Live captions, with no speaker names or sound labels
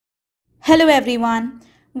Hello everyone.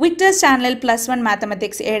 Victors channel +1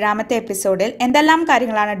 Mathematics 7ാമത്തെ എപ്പിസോഡിൽ എന്തെല്ലാം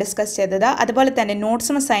കാര്യങ്ങളാണ് ഡിസ്കസ് ചെയ്തത് അതുപോലെ തന്നെ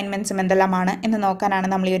നോട്ട്സും അസൈൻമെന്റ്സും എന്തെല്ലാമാണ് എന്ന് നോക്കാനാണ്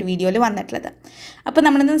നമ്മൾ ഈ ഒരു വീഡിയോയിൽ വന്നിട്ടുള്ളത്. അപ്പോൾ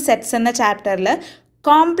നമ്മൾ ഇന്ന് സെറ്റ്സ് എന്ന ചാപ്റ്ററിൽ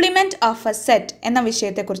കോംപ്ലിമെന്റ് ഓഫ് എ സെറ്റ് എന്ന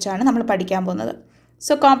വിഷയത്തെക്കുറിച്ചാണ് നമ്മൾ പഠിക്കാൻ പോകുന്നത്.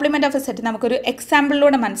 So complement of A set നമുക്കൊരു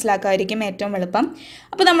എക്സാമ്പിളിലൂടെ മനസ്സിലാക്കാമായിരിക്കും ഏറ്റവും എളുപ്പം.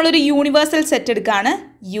 അപ്പോൾ നമ്മളൊരു യൂണിവേഴ്സൽ സെറ്റ് എടുക്കുകയാണ്.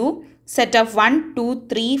 U set of 1 2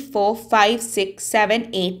 3 4 5 6 7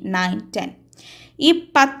 8 9 10. ഈ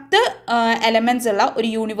 10 എലമെൻറ്റ്സ് ഉള്ള ഒരു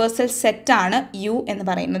യൂണിവേഴ്സൽ സെറ്റാണ് യു എന്ന്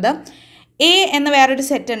പറയുന്നത്. എ എന്ന വേറൊരു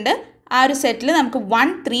സെറ്റ് ഉണ്ട്. ആ ഒരു സെറ്റിൽ നമുക്ക്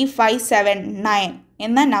 1 3 5 7 9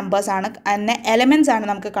 എന്ന നമ്പേഴ്സാണ് എന്ന എലമെൻറ്റ്സ് ആണ്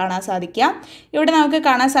നമുക്ക് കാണാൻ സാധിക്കുക. ഇവിടെ നമുക്ക്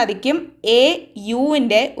കാണാൻ സാധിക്കും എ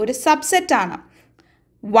യുവിൻ്റെ ഒരു സബ്സെറ്റാണ്.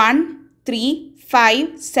 1 3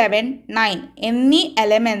 5 7 9 എന്നീ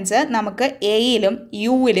എലമെൻറ്റ്സ് നമുക്ക് എയിലും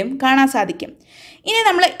യുവിലും കാണാൻ സാധിക്കും. ഇനി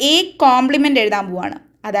നമ്മൾ എ കോംപ്ലിമെൻ്റ് എഴുതാൻ പോവുകയാണ്.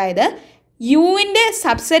 അതായത് യുവിൻ്റെ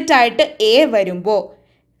സബ്സെറ്റായിട്ട് എ വരുമ്പോൾ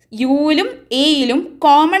യുവിലും എയിലും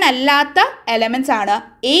കോമൺ അല്ലാത്ത എലമെൻറ്റ്സ് ആണ്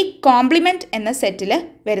എ കോംപ്ലിമെൻറ്റ് എന്ന സെറ്റിൽ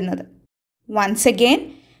വരുന്നത്. വൺസ് അഗെയിൻ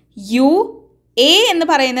യു എ എന്ന്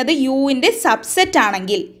പറയുന്നത് യുവിൻ്റെ സബ്സെറ്റ്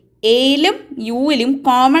ആണെങ്കിൽ എയിലും യുവിലും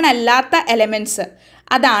കോമൺ അല്ലാത്ത എലമെൻറ്റ്സ്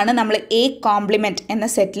അതാണ് നമ്മൾ എ കോംപ്ലിമെൻറ്റ് എന്ന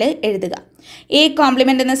സെറ്റിൽ എഴുതുക. എ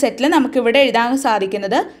കോംപ്ലിമെൻറ്റ് എന്ന സെറ്റിൽ നമുക്കിവിടെ എഴുതാൻ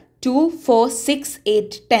സാധിക്കുന്നത് 2 4 6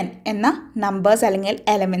 8 10 എന്ന നമ്പേഴ്സ് അല്ലെങ്കിൽ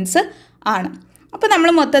എലമെൻറ്റ്സ് ആണ്. അപ്പോൾ നമ്മൾ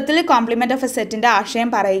മൊത്തത്തിൽ കോംപ്ലിമെൻറ്റ് ഓഫ് എ സെറ്റിൻ്റെ ആശയം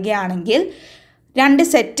പറയുകയാണെങ്കിൽ രണ്ട്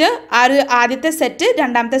സെറ്റ്, ആദ്യത്തെ സെറ്റ്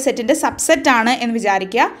രണ്ടാമത്തെ സെറ്റിൻ്റെ സബ്സെറ്റാണ് എന്ന്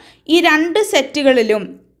വിചാരിക്കുക. ഈ രണ്ട് സെറ്റുകളിലും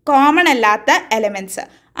കോമൺ അല്ലാത്ത എലമെൻറ്റ്സ്,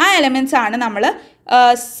 ആ എലമെൻറ്റ്സ് ആണ് നമ്മൾ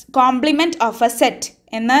കോംപ്ലിമെൻറ്റ് ഓഫ് എ സെറ്റ്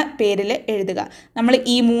എന്ന പേരിൽ എഴുതുക. നമ്മൾ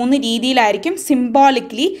ഈ 3 രീതിയിലായിരിക്കും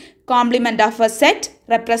symbolically compliment of A set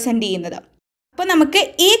represent ചെയ്യുന്നത്. അപ്പോൾ നമുക്ക്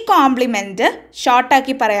എ കോംപ്ലിമെൻറ്റ്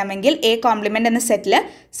ഷോർട്ടാക്കി പറയാമെങ്കിൽ എ കോംപ്ലിമെൻറ്റ് എന്ന സെറ്റിൽ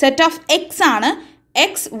സെറ്റ് ഓഫ് എക്സ് ആണ്.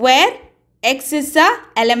 X wear X is A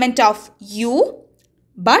element of you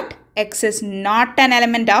but X is not an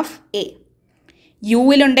element of A.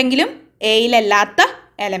 യുവിലുണ്ടെങ്കിലും എയിലല്ലാത്ത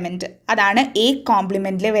element, അതാണ് എ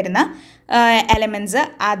കോംപ്ലിമെൻറ്റിൽ വരുന്ന elements.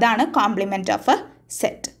 അതാണ് compliment of A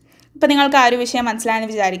set. അപ്പോൾ നിങ്ങൾക്ക് ആ ഒരു വിഷയം മനസ്സിലായെന്ന്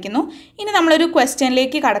വിചാരിക്കുന്നു. ഇനി നമ്മളൊരു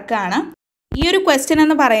ക്വസ്റ്റ്യനിലേക്ക് കടക്കുകയാണ്. ഈ ഒരു ക്വസ്റ്റ്യൻ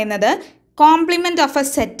എന്ന് പറയുന്നത് കോംപ്ലിമെൻറ്റ് ഓഫ് എ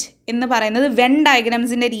സെറ്റ് എന്ന് പറയുന്നത് വെൻ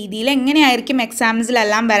ഡയഗ്രാംസിൻ്റെ രീതിയിൽ എങ്ങനെയായിരിക്കും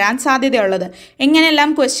എക്സാംസിലെല്ലാം വരാൻ സാധ്യതയുള്ളത്, എങ്ങനെയെല്ലാം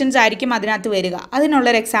ക്വസ്റ്റ്യൻസ് ആയിരിക്കും അതിനകത്ത് വരിക,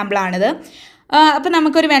 അതിനുള്ളൊരു എക്സാമ്പിളാണിത്. അപ്പോൾ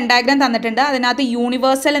നമുക്കൊരു വെൻ ഡയഗ്രാം തന്നിട്ടുണ്ട്. അതിനകത്ത്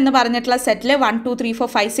യൂണിവേഴ്സൽ എന്ന് പറഞ്ഞിട്ടുള്ള സെറ്റിൽ 1 2 3 4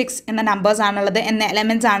 5 6 എന്ന നമ്പേഴ്സ് ആണുള്ളത്, എന്ന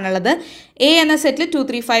എലമെൻറ്റ്സ് ആണുള്ളത്. എ എന്ന സെറ്റിൽ 2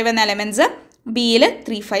 3 5 എന്ന എലമെൻറ്റ്സ്, ബിയിൽ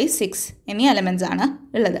 3 5 6 എന്നീ എലമെൻറ്റ്സ് ആണ്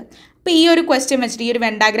ഉള്ളത്. അപ്പോൾ ഈ ഒരു ക്വസ്റ്റ്യൻ വെച്ചിട്ട്, ഈ ഒരു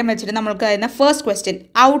വെൻ ഡയഗ്രാം വെച്ചിട്ട് നമുക്ക് വരുന്ന ഫസ്റ്റ് ക്വസ്റ്റ്യൻ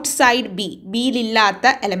ഔട്ട്സൈഡ് ബിയിലില്ലാത്ത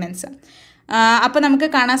എലമെൻറ്റ്സ്. അപ്പോൾ നമുക്ക്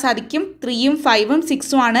കാണാൻ സാധിക്കും 3ഉം 5ഉം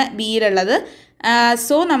 6ഉം ആണ് ബിയിലുള്ളത്.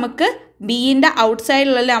 സോ നമുക്ക് ബിയിൻ്റെ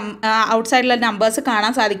ഔട്ട്സൈഡിലുള്ള നമ്പേഴ്സ്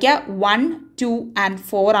കാണാൻ സാധിക്കുക 1 2 and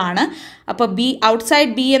 4 ആണ്. അപ്പോൾ ബി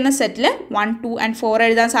ഔട്ട്സൈഡ് ബി എന്ന സെറ്റിൽ 1 2 and 4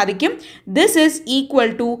 എഴുതാൻ സാധിക്കും. This is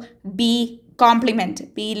equal to B compliment.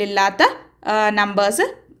 ബിയിലില്ലാത്ത numbers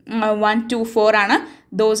 1 2 4 ആണ്.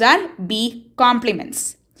 Those are B compliments.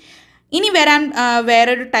 ഇനി വരാൻ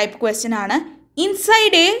വേറൊരു ടൈപ്പ് ക്വസ്റ്റ്യൻ ആണ്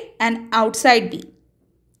inside A and outside B.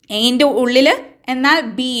 എയിൻ്റെ ഉള്ളിൽ എന്നാൽ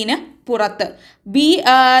ബിയിന് പുറത്ത്.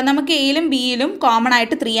 നമുക്ക് എയിലും ബിയിലും കോമൺ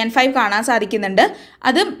ആയിട്ട് 3 and 5 കാണാൻ സാധിക്കുന്നുണ്ട്.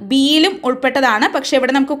 അത് ബിയിലും ഉൾപ്പെട്ടതാണ്. പക്ഷേ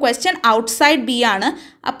ഇവിടെ നമുക്ക് ക്വസ്റ്റ്യൻ ഔട്ട്സൈഡ് ബി ആണ്.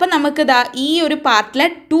 അപ്പം നമുക്ക് ഈ ഒരു പാർട്ടിൽ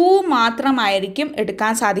 2 മാത്രമായിരിക്കും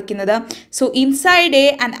എടുക്കാൻ സാധിക്കുന്നത്. So inside A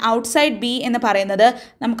and outside B എന്ന് പറയുന്നത്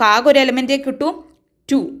നമുക്ക് ആകെ ഒരു എലമെൻറ്റേ കിട്ടും,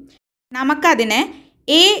 2. നമുക്കതിനെ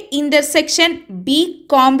എ ഇൻ്റർസെക്ഷൻ ബി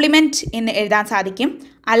കോംപ്ലിമെൻറ്റ് എന്ന് എഴുതാൻ സാധിക്കും,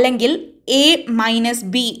 അല്ലെങ്കിൽ എ മൈനസ്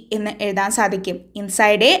ബി എന്ന് എഴുതാൻ സാധിക്കും.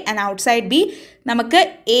 Inside A and outside B നമുക്ക്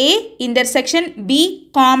A intersection B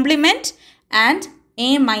compliment and A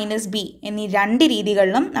minus B എന്നീ 2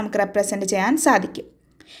 രീതികളിലും നമുക്ക് റെപ്രസെൻറ്റ് ചെയ്യാൻ സാധിക്കും.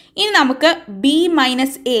 ഇനി നമുക്ക് ബി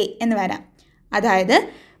മൈനസ് എ എന്ന് വരാം. അതായത്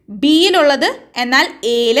ബിയിലുള്ളത് എന്നാൽ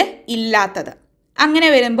എയിൽ ഇല്ലാത്തത്. അങ്ങനെ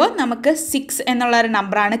വരുമ്പോൾ നമുക്ക് 6 എന്നുള്ളൊരു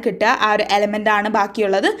നമ്പറാണ് കിട്ടുക. ആ ഒരു എലമെൻ്റാണ്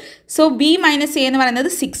ബാക്കിയുള്ളത്. സോ ബി മൈനസ് എ എന്ന് പറയുന്നത്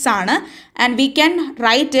 6 ആണ്. And we can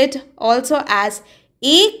write it also as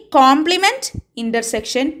A compliment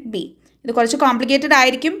intersection B. ഇത് കുറച്ച് കോംപ്ലിക്കേറ്റഡ്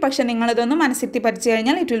ആയിരിക്കും, പക്ഷേ നിങ്ങളിതൊന്ന് മനസ്സിരുത്തി പഠിച്ചു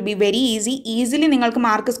കഴിഞ്ഞാൽ it will be very easily നിങ്ങൾക്ക്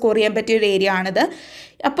മാർക്ക് സ്കോർ ചെയ്യാൻ പറ്റിയ ഒരു ഏരിയ ആണിത്.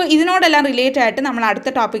 അപ്പോൾ ഇതിനോടെല്ലാം റിലേറ്റഡ് ആയിട്ട് നമ്മൾ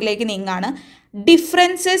അടുത്ത ടോപ്പിക്കിലേക്ക് നീങ്ങാണ്,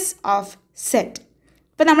 ഡിഫറൻസസ് ഓഫ് സെറ്റ്.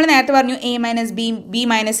 അപ്പോൾ നമ്മൾ നേരത്തെ പറഞ്ഞു A minus B, B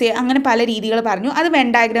minus A, അങ്ങനെ പല രീതികൾ പറഞ്ഞു. അത് വെൻ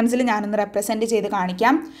ഡയഗ്രാംസിൽ ഞാനൊന്ന് റെപ്രസെൻറ്റ് ചെയ്ത്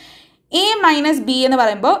കാണിക്കാം. എ മൈനസ് ബി എന്ന്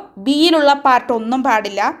പറയുമ്പോൾ ബിയിലുള്ള പാർട്ട് ഒന്നും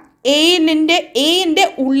പാടില്ല, എയിൻ്റെ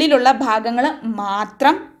ഉള്ളിലുള്ള ഭാഗങ്ങൾ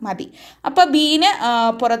മാത്രം മതി. അപ്പോൾ ബിന്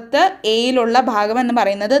പുറത്ത് എയിലുള്ള ഭാഗം എന്ന്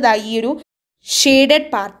പറയുന്നത് ഈ ഒരു ഷെയ്ഡഡ്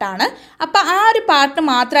പാർട്ടാണ്. അപ്പോൾ ആ ഒരു പാർട്ട്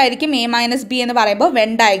മാത്രമായിരിക്കും എ മൈനസ് ബി എന്ന് പറയുമ്പോൾ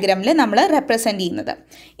വെൻ ഡയഗ്രാമിൽ നമ്മൾ റെപ്രസെൻറ്റ് ചെയ്യുന്നത്.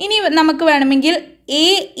 ഇനി നമുക്ക് വേണമെങ്കിൽ എ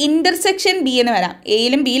ഇൻ്റർസെക്ഷൻ ബി എന്ന് വരാം.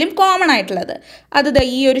 എയിലും ബിയിലും കോമൺ ആയിട്ടുള്ളത് അത്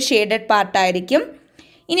ഈ ഒരു ഷെയ്ഡഡ് പാർട്ടായിരിക്കും.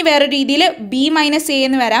 ഇനി വേറൊരു രീതിയിൽ ബി മൈനസ് എ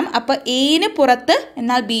എന്ന് വരാം. അപ്പോൾ എന് പുറത്ത്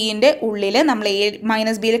എന്നാൽ ബിൻ്റെ ഉള്ളിൽ നമ്മൾ എ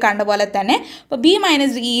മൈനസ് ബിയിൽ കണ്ട പോലെ തന്നെ അപ്പോൾ ബി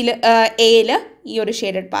മൈനസ് എയിൽ ഈ ഒരു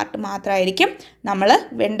ഷെയ്ഡഡ് പാർട്ട് മാത്രമായിരിക്കും നമ്മൾ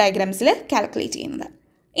വെൻ ഡയഗ്രാംസിൽ കാൽക്കുലേറ്റ് ചെയ്യുന്നത്.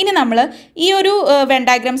 ഇനി നമ്മൾ ഈ ഒരു വെൻ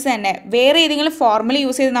ഡയഗ്രാംസ് തന്നെ വേറെ ഏതെങ്കിലും ഫോർമുല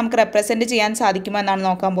യൂസ് ചെയ്ത് നമുക്ക് റെപ്രസെൻറ്റ് ചെയ്യാൻ സാധിക്കുമോ എന്നാണ്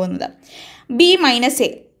നോക്കാൻ പോകുന്നത്.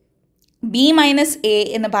 ബി മൈനസ് എ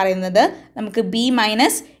എന്ന് പറയുന്നത് നമുക്ക് B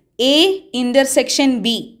minus A intersection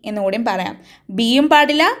B എന്നുകൂടിയും പറയാം. ബിയും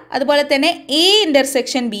പാടില്ല, അതുപോലെ തന്നെ എ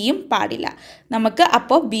ഇൻ്റർസെക്ഷൻ ബിയും പാടില്ല. നമുക്ക്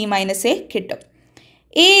അപ്പോൾ ബി മൈനസ് എ കിട്ടും.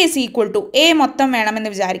 A is equal to A മൊത്തം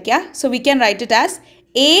വേണമെന്ന് വിചാരിക്കുക. So we can write it as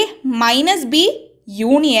A minus B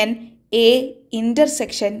union A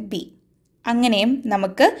intersection B. അങ്ങനെയും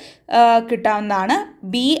നമുക്ക് കിട്ടാവുന്നതാണ്.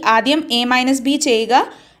 ബി ആദ്യം എ മൈനസ് ബി ചെയ്യുക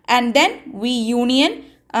and then we union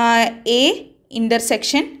A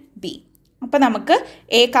intersection B. അപ്പോൾ നമുക്ക്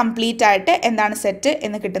എ കംപ്ലീറ്റ് ആയിട്ട് എന്താണ് സെറ്റ്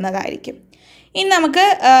എന്ന് കിട്ടുന്നതായിരിക്കും. ഇനി നമുക്ക്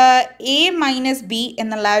എ മൈനസ് ബി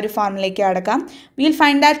എന്നുള്ള ഒരു ഫോർമുലയിലേക്ക് അടക്കാം. Will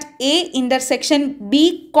find that A intersection B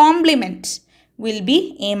compliment will be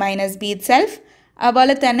A minus B it self.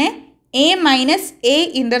 അതുപോലെ തന്നെ എ മൈനസ് എ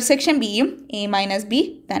ഇൻ്റർസെക്ഷൻ ബിയും എ മൈനസ് ബി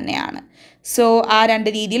തന്നെയാണ്. സോ ആ രണ്ട്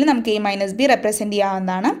രീതിയിൽ നമുക്ക് എ മൈനസ് ബി റെപ്രസെൻറ്റ്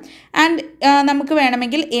ചെയ്യാവുന്നതാണ്. ആൻഡ് നമുക്ക്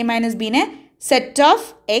വേണമെങ്കിൽ A minus ബിനെ set of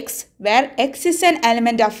X where X is an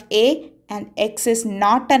element of A and X is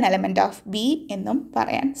not N element of B എന്നും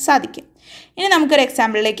പറയാൻ സാധിക്കും. ഇനി നമുക്കൊരു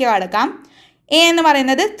എക്സാമ്പിളിലേക്ക് കടക്കാം. എ എന്ന്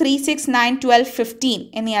പറയുന്നത് 3, 6, 9, 12, 15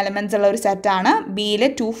 എന്നീ എലമെൻറ്റ്സ് ഉള്ള ഒരു സെറ്റാണ്. ബിയിൽ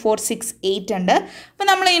 2, 4, 6, 8 ഉണ്ട്. അപ്പോൾ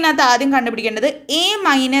നമ്മൾ ഇതിനകത്ത് ആദ്യം കണ്ടുപിടിക്കേണ്ടത് എ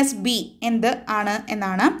മൈനസ് ബി എന്ത് ആണ്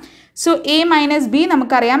എന്നാണ്. സോ എ മൈനസ് ബി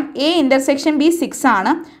നമുക്കറിയാം എ ഇൻ്റർസെക്ഷൻ ബി 6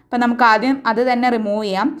 ആണ്. അപ്പോൾ നമുക്ക് ആദ്യം അത് തന്നെ റിമൂവ്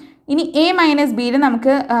ചെയ്യാം. ഇനി എ മൈനസ് ബിയിൽ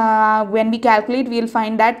നമുക്ക് when we calculate will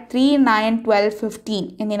find that 3, 9, 12, 15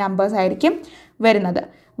 എന്നീ നമ്പേഴ്സ് ആയിരിക്കും വരുന്നത്.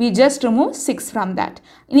 We just remove 6 from that.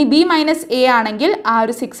 ഇനി ബി മൈനസ് എ ആണെങ്കിൽ ആ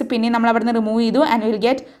ഒരു 6 പിന്നെ നമ്മൾ അവിടെ നിന്ന് റിമൂവ് ചെയ്തു and will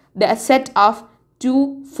get the set of 2,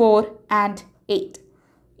 4 and 8.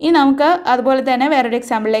 ഇനി നമുക്ക് അതുപോലെ തന്നെ വേറൊരു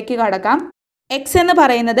എക്സാമ്പിളിലേക്ക് കടക്കാം. എക്സ് എന്ന്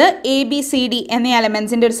പറയുന്നത് എ ബി സി ഡി എന്നീ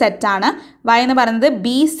എലമെൻസിൻ്റെ ഒരു സെറ്റാണ്. വൈ എന്ന് പറയുന്നത്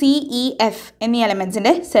ബി സി ഇ എഫ് എന്നീ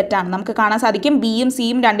എലമെൻസിൻ്റെ സെറ്റാണ്. നമുക്ക് കാണാൻ സാധിക്കും ബിയും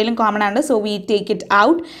സിയും രണ്ടിലും കോമൺ ആണ്. So we take it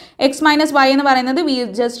out. X minus Y എന്ന് പറയുന്നത് we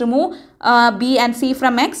just remove B and C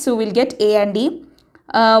from X. So will get A and D.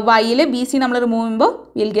 വൈയിൽ B C നമ്മൾ റിമൂവ് ചെയ്യുമ്പോൾ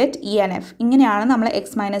will get E and F. ഇങ്ങനെയാണ് നമ്മൾ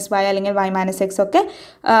X minus Y അല്ലെങ്കിൽ Y minus X ഒക്കെ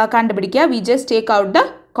കണ്ടുപിടിക്കുക. We just take out the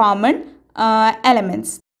common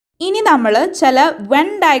elements. ഇനി നമ്മൾ ചില വെൻ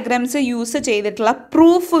ഡയഗ്രാംസ് യൂസ് ചെയ്തിട്ടുള്ള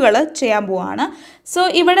പ്രൂഫുകൾ ചെയ്യാൻ പോവുകയാണ്. സോ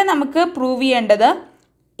ഇവിടെ നമുക്ക് പ്രൂവ് ചെയ്യേണ്ടത്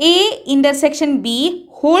A intersection B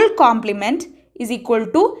whole compliment is equal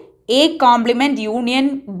to A compliment union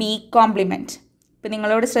B compliment. ഇപ്പം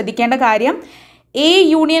നിങ്ങളോട് ശ്രദ്ധിക്കേണ്ട കാര്യം എ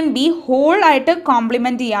യൂണിയൻ ബി ഹോൾ ആയിട്ട്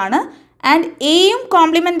കോംപ്ലിമെൻറ്റ് ചെയ്യാണ് ആൻഡ് എയും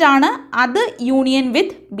കോംപ്ലിമെൻ്റ് ആണ്, അത് union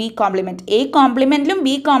with B compliment. A കോംപ്ലിമെൻറ്റിലും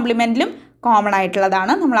B കോംപ്ലിമെൻറ്റിലും common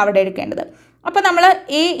ആയിട്ടുള്ളതാണ് നമ്മൾ അവിടെ എടുക്കേണ്ടത്. അപ്പോൾ നമ്മൾ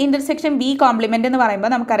എ ഇൻ്റർസെക്ഷൻ ബി കോംപ്ലിമെൻ്റ് എന്ന്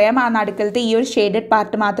പറയുമ്പോൾ നമുക്കറിയാം ആ നടുക്കലത്തെ ഈ ഒരു ഷെയ്ഡഡ്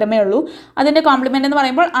പാർട്ട് മാത്രമേ ഉള്ളൂ. അതിൻ്റെ കോംപ്ലിമെൻ്റ് എന്ന്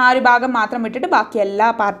പറയുമ്പോൾ ആ ഒരു ഭാഗം മാത്രം വിട്ടിട്ട് ബാക്കി എല്ലാ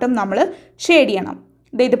പാർട്ടും നമ്മൾ ഷെയ്ഡ് ചെയ്യണം.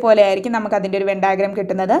 ഇതുപോലെ ആയിരിക്കും നമുക്ക് അതിൻ്റെ ഒരു വെൻ ഡയഗ്രാം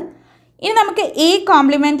കിട്ടുന്നത്. ഇനി നമുക്ക് A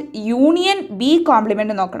compliment union B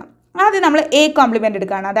compliment നോക്കണം. ആദ്യം നമ്മൾ എ കോംപ്ലിമെൻ്റ്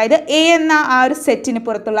എടുക്കുകയാണ്, അതായത് എ എന്ന ആ ഒരു സെറ്റിന്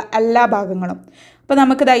പുറത്തുള്ള എല്ലാ ഭാഗങ്ങളും. അപ്പോൾ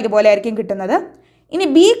നമുക്കിത് ഇതുപോലെ ആയിരിക്കും കിട്ടുന്നത്. ഇനി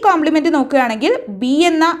ബി കോംപ്ലിമെൻറ്റ് നോക്കുകയാണെങ്കിൽ ബി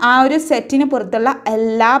എന്ന ആ ഒരു സെറ്റിന് പുറത്തുള്ള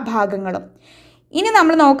എല്ലാ ഭാഗങ്ങളും. ഇനി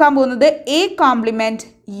നമ്മൾ നോക്കാൻ പോകുന്നത് A compliment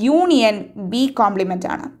union B compliment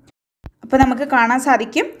ആണ്. അപ്പോൾ നമുക്ക് കാണാൻ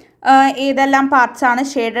സാധിക്കും ഏതെല്ലാം പാർട്സ് ആണ്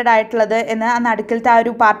ഷെയ്ഡഡ് ആയിട്ടുള്ളത് എന്ന്. ആ നടുക്കിലത്തെ ആ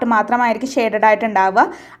ഒരു പാർട്ട് മാത്രമായിരിക്കും ഷെയ്ഡഡ് ആയിട്ടുണ്ടാവുക.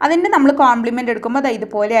 അതിൻ്റെ നമ്മൾ കോംപ്ലിമെൻ്റ് എടുക്കുമ്പോൾ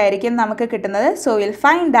ഇതുപോലെ ആയിരിക്കും നമുക്ക് കിട്ടുന്നത്. So will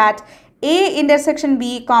find that A intersection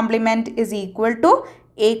B compliment is equal to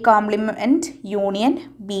A compliment union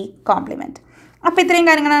B compliment. അപ്പോൾ ഇത്രയും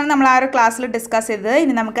കാര്യങ്ങളാണ് നമ്മൾ ആ ഒരു ക്ലാസ്സിൽ ഡിസ്കസ് ചെയ്തത്.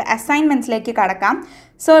 ഇനി നമുക്ക് അസൈൻമെൻറ്റ്സിലേക്ക് കടക്കാം.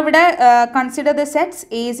 സോ ഇവിടെ consider the sets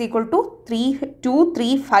A is equal to 3, 2,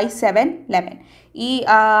 3, 5, 7, 11. ഈ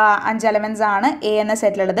 5 എലമെൻറ്റ്സ് ആണ് എ എന്ന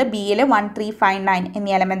സെറ്റിലുള്ളത്. ബിയിൽ 1, 3, 5, 9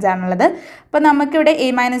 എന്നീ എലമെൻറ്റ്സ് ആണുള്ളത്. അപ്പോൾ നമുക്കിവിടെ എ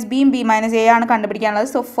മൈനസ് ബിയും ബി മൈനസ് എ ആണ് കണ്ടുപിടിക്കാനുള്ളത്.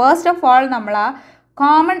 സോ ഫസ്റ്റ് ഓഫ് ഓൾ നമ്മൾ ആ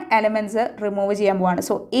കോമൺ എലമെൻറ്റ്സ് റിമൂവ് ചെയ്യാൻ പോവാണ്.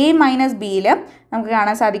 സോ എ മൈനസ് ബിയിൽ നമുക്ക്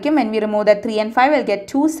കാണാൻ സാധിക്കും when we remove the 3 and 5 will get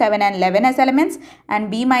 2, 7 and 11 as elements, and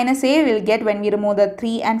B minus A will get when we remove the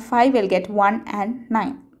 3 and 5 will get 1 and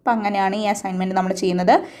 9. അപ്പോൾ അങ്ങനെയാണ് ഈ അസൈൻമെൻറ്റ് നമ്മൾ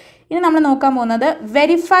ചെയ്യുന്നത്. ഇനി നമ്മൾ നോക്കാൻ പോകുന്നത്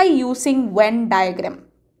verify using when diagram.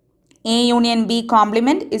 A union B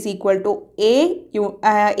compliment is equal to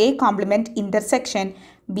A compliment intersection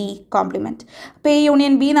B compliment. അപ്പോൾ എ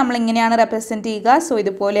യൂണിയൻ ബി നമ്മളിങ്ങനെയാണ് റെപ്രസെൻറ്റ് ചെയ്യുക. സോ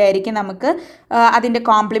ഇതുപോലെ ആയിരിക്കും നമുക്ക് അതിൻ്റെ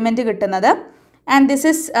കോംപ്ലിമെൻറ്റ് കിട്ടുന്നത്. And this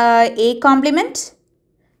is A compliment,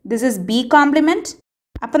 this is B compliment.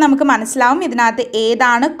 അപ്പോൾ നമുക്ക് മനസ്സിലാവും ഇതിനകത്ത്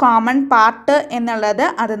ഏതാണ് കോമൺ പാർട്ട് എന്നുള്ളത്.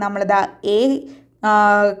 അത് നമ്മളിതാ A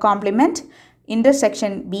compliment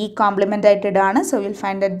intersection B complement ആയിട്ടിടാണ്. So we'll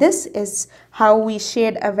find that this is how we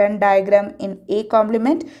shade a Venn diagram in A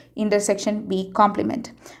complement intersection B complement.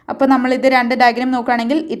 അപ്പോൾ നമ്മൾ ഇത് രണ്ട് ഡയഗ്രാം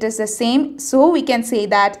നോക്കുകയാണെങ്കിൽ it is the same. So we can say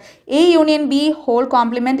that A union B whole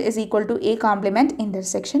complement is equal to A complement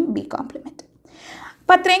intersection B complement.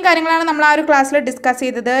 അപ്പോൾ അത്രയും കാര്യങ്ങളാണ് നമ്മൾ ആ ഒരു ക്ലാസ്സിൽ ഡിസ്കസ്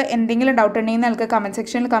ചെയ്തത്. എന്തെങ്കിലും ഡൗട്ട് ഉണ്ടെങ്കിൽ നിങ്ങൾക്ക് കമൻറ്റ്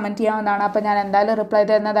സെക്ഷനിൽ കമൻറ്റ് ചെയ്യാവുന്നതാണ്. അപ്പോൾ ഞാൻ എന്തായാലും റിപ്ലൈ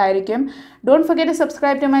തരുന്നതായിരിക്കും. Don't forget to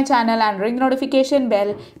subscribe to my channel and ring notification bell.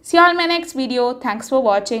 See you all in my next video. Thanks for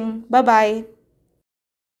watching. Bye bye.